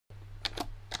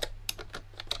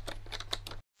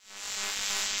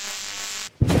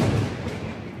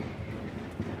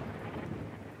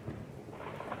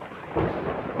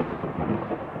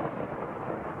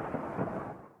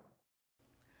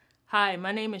Hi,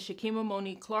 my name is Shikema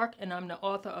Monique Clark, and I'm the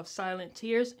author of Silent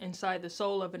Tears Inside the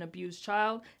Soul of an Abused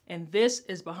Child, and this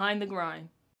is Behind the Grind.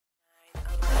 Hey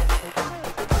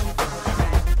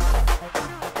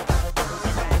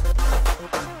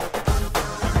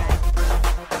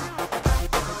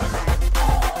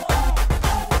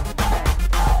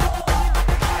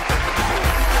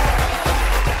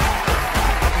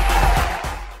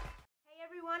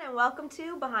everyone, and welcome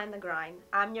to Behind the Grind.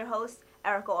 I'm your host,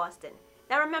 Erica Austin.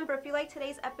 Now remember, if you like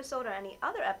today's episode or any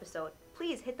other episode,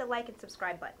 please hit the like and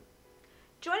subscribe button.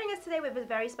 Joining us today we have a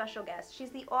very special guest.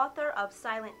 She's the author of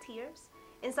Silent Tears,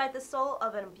 Inside the Soul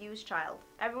of an Abused Child.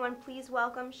 Everyone, please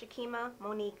welcome Shikema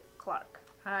Monique Clark.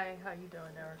 Hi, how you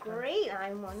doing, Erica? Great,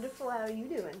 I'm wonderful. How are you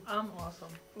doing? I'm awesome.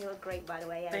 You look great, by the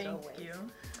way, as always. Thank you.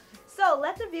 So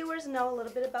let the viewers know a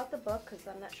little bit about the book, because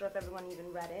I'm not sure if everyone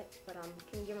even read it, but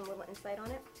can you give them a little insight on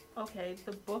it? Okay,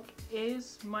 the book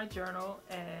is my journal,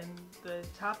 and the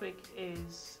topic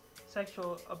is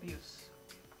sexual abuse.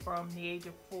 From the age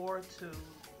of 4 to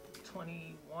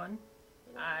 21,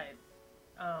 I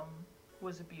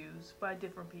was abused by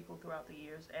different people throughout the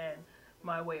years, and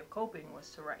my way of coping was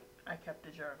to write. I kept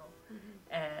a journal.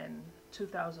 And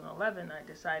 2011, I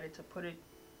decided to put it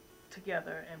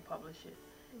together and publish it.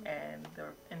 And the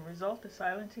end result is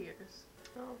Silent Tears.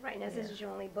 Oh, right. Now, this is your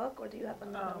only book, or do you have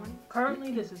another one?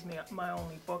 Currently, this is my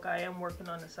only book. I am working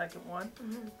on the second one,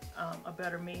 A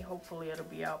Better Me. Hopefully, it'll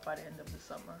be out by the end of the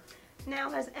summer.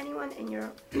 Now, has anyone in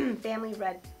your family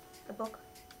read the book,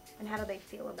 and how do they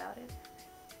feel about it?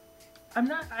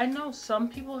 I know some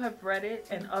people have read it,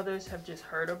 and others have just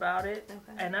heard about it.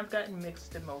 Okay. And I've gotten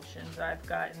mixed emotions. I've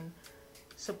gotten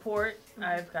support,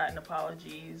 I've gotten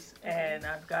apologies, and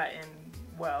I've gotten,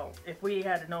 well, if we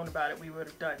had known about it, we would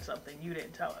have done something. You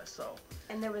didn't tell us, so.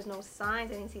 And there was no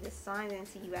signs? I didn't see the signs, I didn't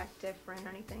see you act different or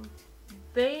anything?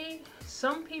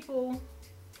 Some people,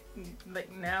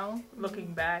 like now,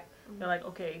 looking back, they're like,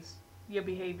 okay, your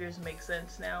behaviors make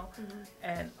sense now.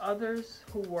 And others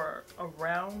who were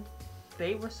around,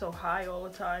 they were so high all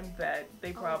the time that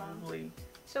they probably... Wow.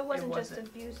 So it wasn't just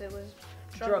abuse, it was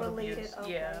drug related? Abuse,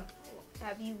 okay. Yeah.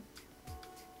 Have you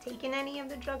taken any of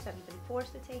the drugs? Have you been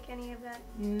forced to take any of that?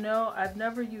 No, I've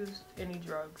never used any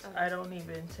drugs. Okay. I don't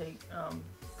even take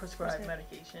prescribed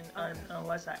medication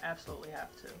unless I absolutely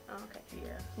have to. Okay.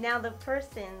 Yeah. Now the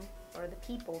person or the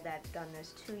people that done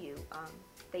this to you,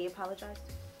 they apologized?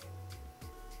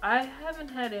 I haven't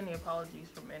had any apologies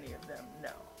from any of them,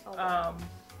 no. Oh, wow.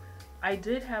 I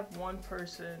did have one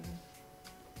person,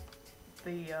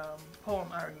 the poem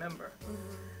I remember.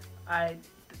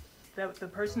 The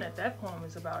person that poem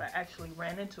is about, I actually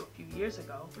ran into a few years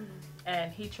ago,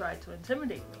 and he tried to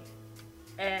intimidate me,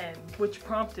 and which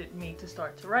prompted me to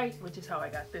start to write, which is how I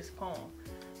got this poem.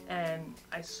 And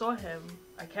I saw him,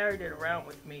 I carried it around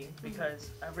with me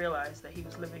because I realized that he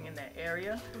was living in that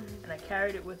area, and I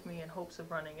carried it with me in hopes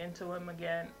of running into him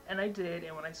again, and I did.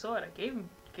 And when I saw it, I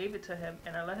gave it to him,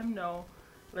 and I let him know,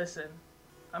 listen,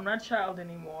 I'm not a child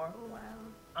anymore. Oh, wow.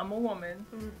 I'm a woman,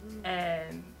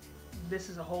 and this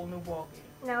is a whole new ballgame.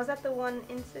 Now, is that the one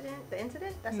incident? The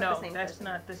incident? That's no, not the same that's person.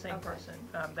 not the same person.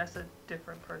 That's a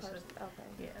different person. Okay.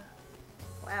 Yeah.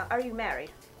 Wow. Are you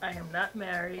married? I am not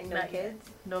married. And no not kids?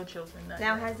 Yet. No children. Not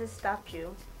now, yet. has this stopped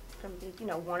you from,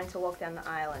 wanting to walk down the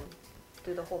aisle and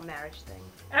do the whole marriage thing?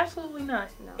 Absolutely not.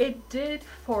 No. It did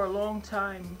for a long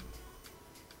time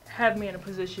have me in a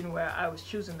position where I was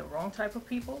choosing the wrong type of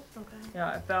people. Okay.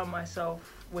 I found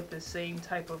myself with the same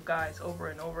type of guys over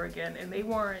and over again, and they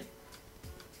weren't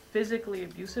physically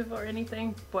abusive or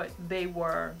anything, but they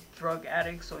were drug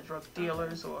addicts or drug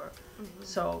dealers, or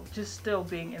so just still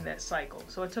being in that cycle.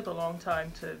 So it took a long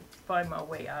time to find my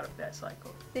way out of that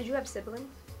cycle. Did you have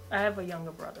siblings? I have a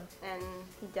younger brother. And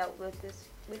he dealt with this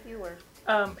with you, or?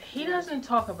 He doesn't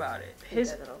talk about it.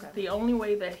 Okay. The only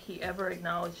way that he ever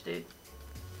acknowledged it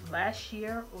last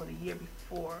year or the year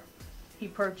before, he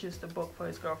purchased a book for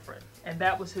his girlfriend, and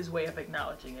that was his way of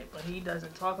acknowledging it. But he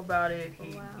doesn't talk about it.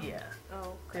 Yeah. Okay.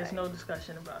 There's no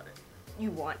discussion about it. You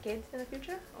want kids in the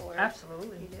future? Or?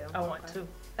 Absolutely. You do? I want two.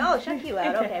 Oh, check you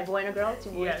out. Okay, boy and a girl,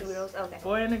 2 boys, Yes. 2 girls. Okay.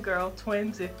 Boy and a girl,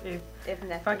 twins. If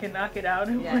I can knock it out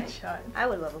in one shot. I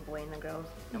would love a boy and a girl.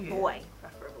 A boy,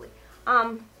 preferably.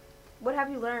 What have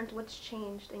you learned? What's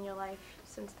changed in your life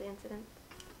since the incident?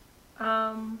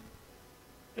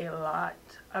 A lot.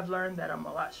 I've learned that I'm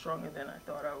a lot stronger than I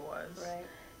thought I was. Right.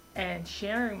 And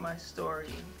sharing my story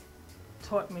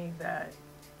taught me that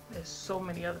there's so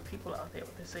many other people out there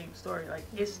with the same story. Like,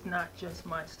 it's not just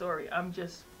my story. I'm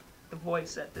just the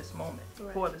voice at this moment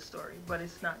for the story, but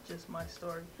it's not just my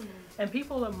story. And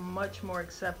people are much more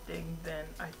accepting than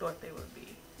I thought they would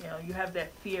be. You know, you have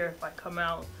that fear if I come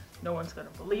out no one's gonna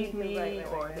believe me,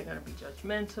 Right. they're gonna be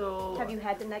judgmental. Have you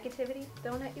had the negativity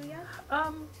thrown at you yet?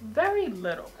 Very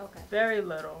little. Okay. Very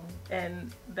little,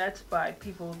 and that's by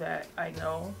people that I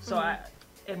know. So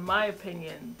in my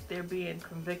opinion, they're being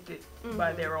convicted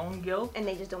by their own guilt. And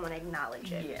they just don't want to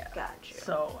acknowledge it. Yeah. Gotcha.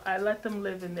 So I let them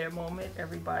live in their moment.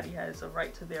 Everybody has a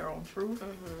right to their own truth.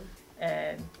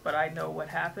 But I know what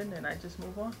happened, and I just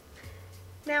move on.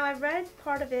 Now, I read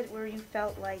part of it where you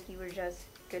felt like you were just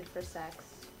good for sex,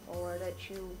 or that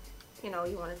you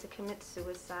wanted to commit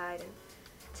suicide. And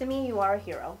to me, you are a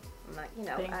hero. I'm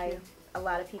not, Thank you. A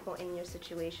lot of people in your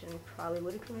situation probably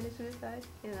would have committed suicide.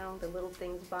 The little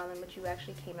things bother them, but you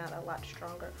actually came out a lot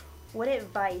stronger. What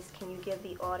advice can you give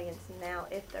the audience now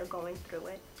if they're going through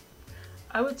it?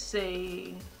 I would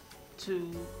say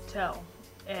to tell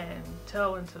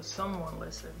until someone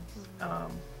listens,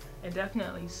 and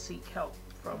definitely seek help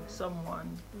from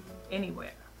someone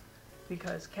anywhere,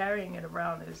 because carrying it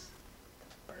around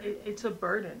it's a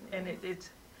burden, and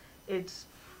it's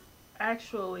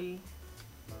actually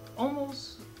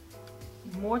almost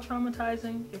more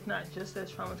traumatizing, if not just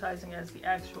as traumatizing as the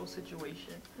actual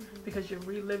situation, because you're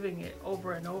reliving it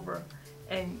over and over,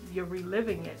 and you're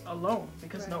reliving it alone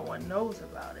because no one knows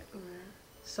about it.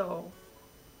 So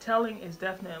telling is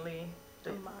definitely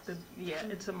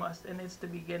it's a must, and it's the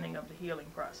beginning of the healing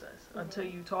process. Until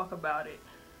you talk about it,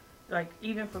 like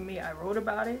even for me, I wrote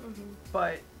about it,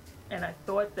 and I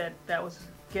thought that was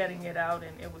getting it out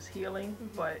and it was healing,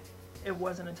 but it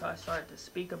wasn't until I started to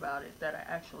speak about it that I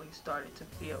actually started to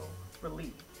feel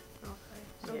relieved. Okay.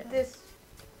 So this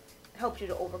helped you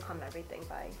to overcome everything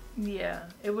by... Yeah,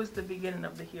 it was the beginning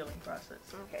of the healing process.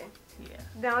 Okay. Yeah.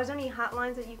 Now, is there any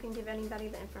hotlines that you can give anybody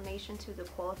the information to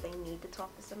call if they need to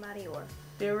talk to somebody, or?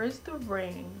 There is the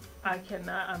Ring. I'm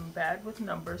bad with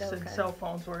numbers since cell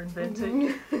phones were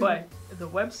invented, but the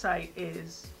website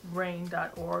is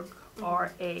rain.org,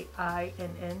 RAINN.org.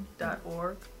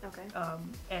 Okay.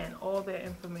 And all their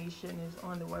information is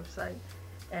on the website,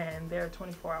 and they're a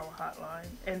 24-hour hotline,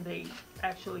 and they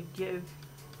actually give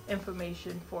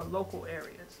information for local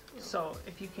areas. So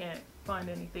if you can't find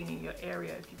anything in your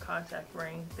area, if you contact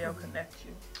Rain, they'll connect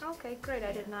you. Okay, great.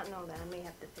 I did not know that. I may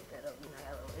have to pick that up. I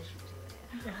got little issues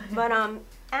here and there. But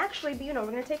actually, we're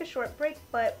going to take a short break,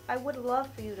 but I would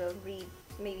love for you to read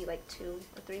maybe like 2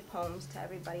 or 3 poems to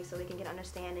everybody so they can get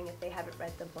understanding if they haven't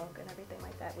read the book and everything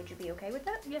like that. Would you be okay with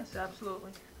that? Yes,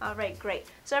 absolutely. All right, great.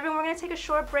 So everyone, we're going to take a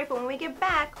short break, but when we get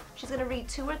back, she's going to read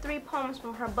 2 or 3 poems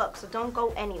from her book, so don't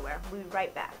go anywhere. We'll be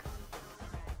right back.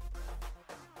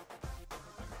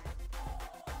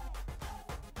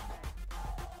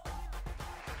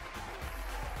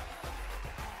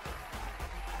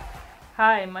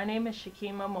 Hi, my name is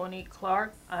Shikema Monique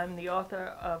Clark. I'm the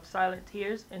author of Silent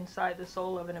Tears Inside the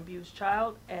Soul of an Abused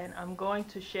Child, and I'm going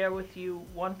to share with you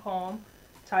one poem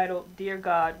titled, Dear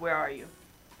God, Where Are You?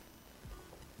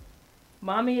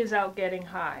 Mommy is out getting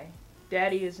high.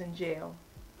 Daddy is in jail.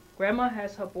 Grandma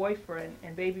has her boyfriend,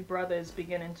 and baby brother is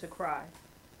beginning to cry.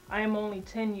 I am only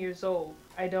 10 years old.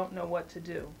 I don't know what to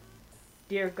do.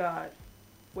 Dear God,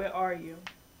 where are you?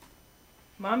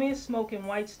 Mommy is smoking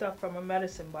white stuff from a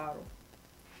medicine bottle.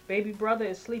 Baby brother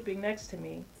is sleeping next to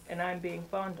me, and I'm being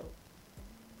fondled.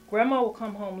 Grandma will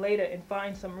come home later and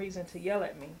find some reason to yell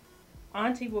at me.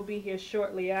 Auntie will be here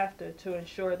shortly after to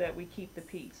ensure that we keep the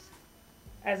peace.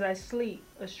 As I sleep,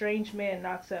 a strange man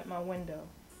knocks at my window.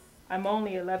 I'm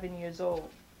only 11 years old.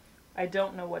 I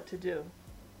don't know what to do.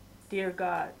 Dear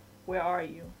God, where are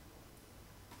you?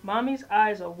 Mommy's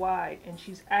eyes are wide, and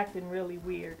she's acting really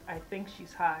weird. I think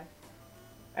she's high.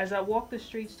 As I walk the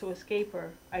streets to escape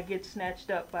her, I get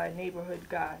snatched up by a neighborhood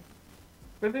guy.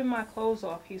 Ripping my clothes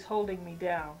off, he's holding me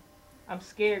down. I'm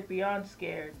scared beyond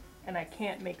scared, and I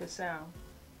can't make a sound.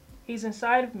 He's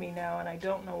inside of me now, and I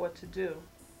don't know what to do.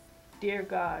 Dear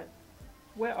God,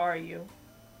 where are you?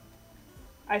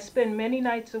 I spend many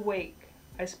nights awake.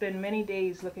 I spend many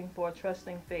days looking for a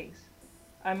trusting face.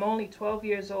 I'm only 12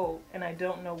 years old, and I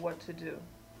don't know what to do.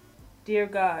 Dear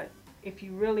God, if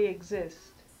you really exist,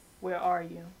 where are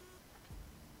you?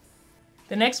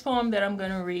 The next poem that I'm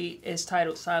going to read is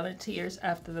titled Silent Tears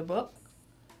after the book.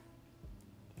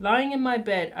 Lying in my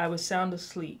bed, I was sound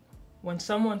asleep when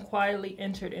someone quietly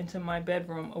entered into my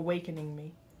bedroom, awakening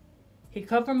me. He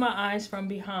covered my eyes from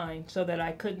behind so that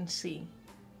I couldn't see.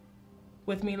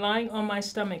 With me lying on my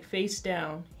stomach face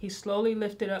down, he slowly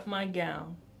lifted up my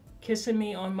gown, kissing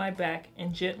me on my back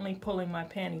and gently pulling my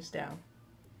panties down.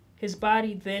 His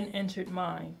body then entered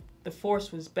mine. The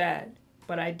force was bad,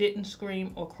 but I didn't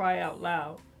scream or cry out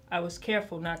loud. I was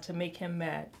careful not to make him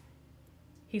mad.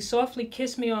 He softly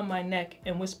kissed me on my neck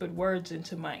and whispered words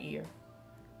into my ear.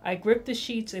 I gripped the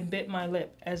sheets and bit my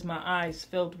lip as my eyes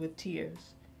filled with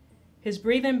tears. His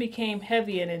breathing became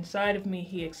heavy, and inside of me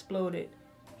he exploded.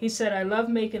 He said, I love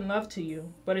making love to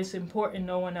you, but it's important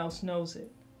no one else knows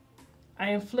it.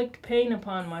 I inflict pain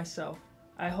upon myself.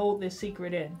 I hold this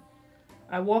secret in.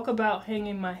 I walk about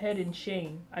hanging my head in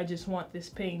shame. I just want this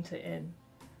pain to end.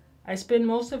 I spend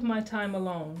most of my time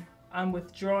alone. I'm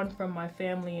withdrawn from my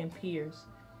family and peers.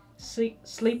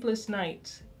 Sleepless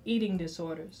nights, eating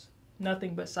disorders,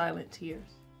 nothing but silent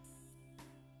tears.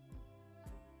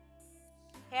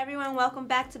 Hey everyone, welcome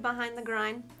back to Behind the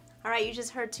Grind. Alright, you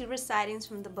just heard 2 recitings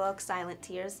from the book Silent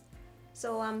Tears.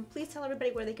 So please tell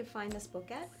everybody where they can find this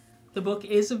book at. The book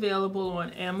is available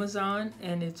on Amazon,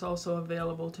 and it's also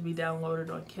available to be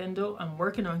downloaded on Kindle. I'm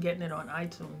working on getting it on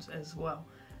iTunes as well.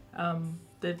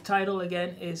 The title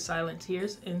again is Silent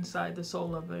Tears, Inside the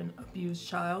Soul of an Abused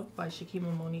Child by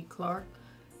Shikema Monique Clark.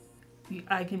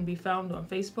 I can be found on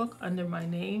Facebook under my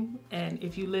name, and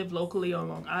if you live locally on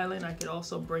Long Island, I could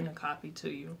also bring a copy to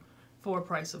you for a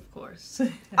price, of course.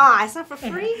 It's not for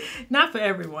free? Not for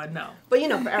everyone, no. But you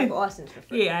know, for Erica Austin's for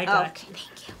free. Yeah, I got you.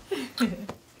 Thank you.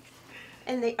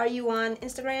 And are you on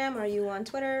Instagram? Are you on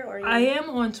Twitter? Or I am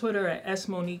on Twitter at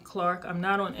 @Monique Clark. I'm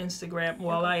not on Instagram.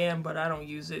 Well, I am, but I don't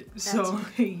use it. So,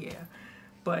 yeah.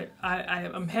 But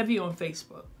I'm heavy on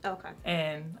Facebook. Okay.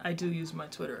 And I do use my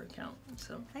Twitter account.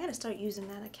 So I gotta start using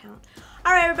that account.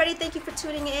 All right, everybody. Thank you for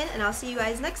tuning in, and I'll see you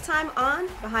guys next time on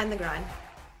Behind the Grind.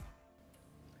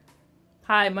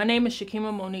 Hi, my name is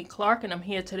Shikema Monique Clark, and I'm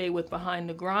here today with Behind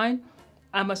the Grind.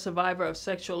 I'm a survivor of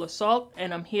sexual assault,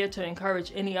 and I'm here to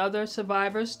encourage any other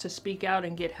survivors to speak out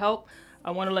and get help.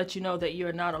 I want to let you know that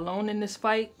you're not alone in this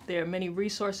fight. There are many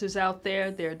resources out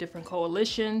there. There are different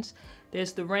coalitions.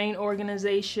 There's the RAIN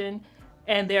organization,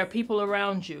 and there are people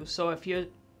around you. So if you're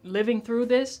living through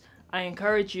this, I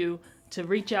encourage you to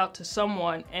reach out to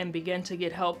someone and begin to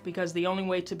get help, because the only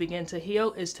way to begin to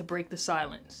heal is to break the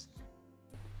silence.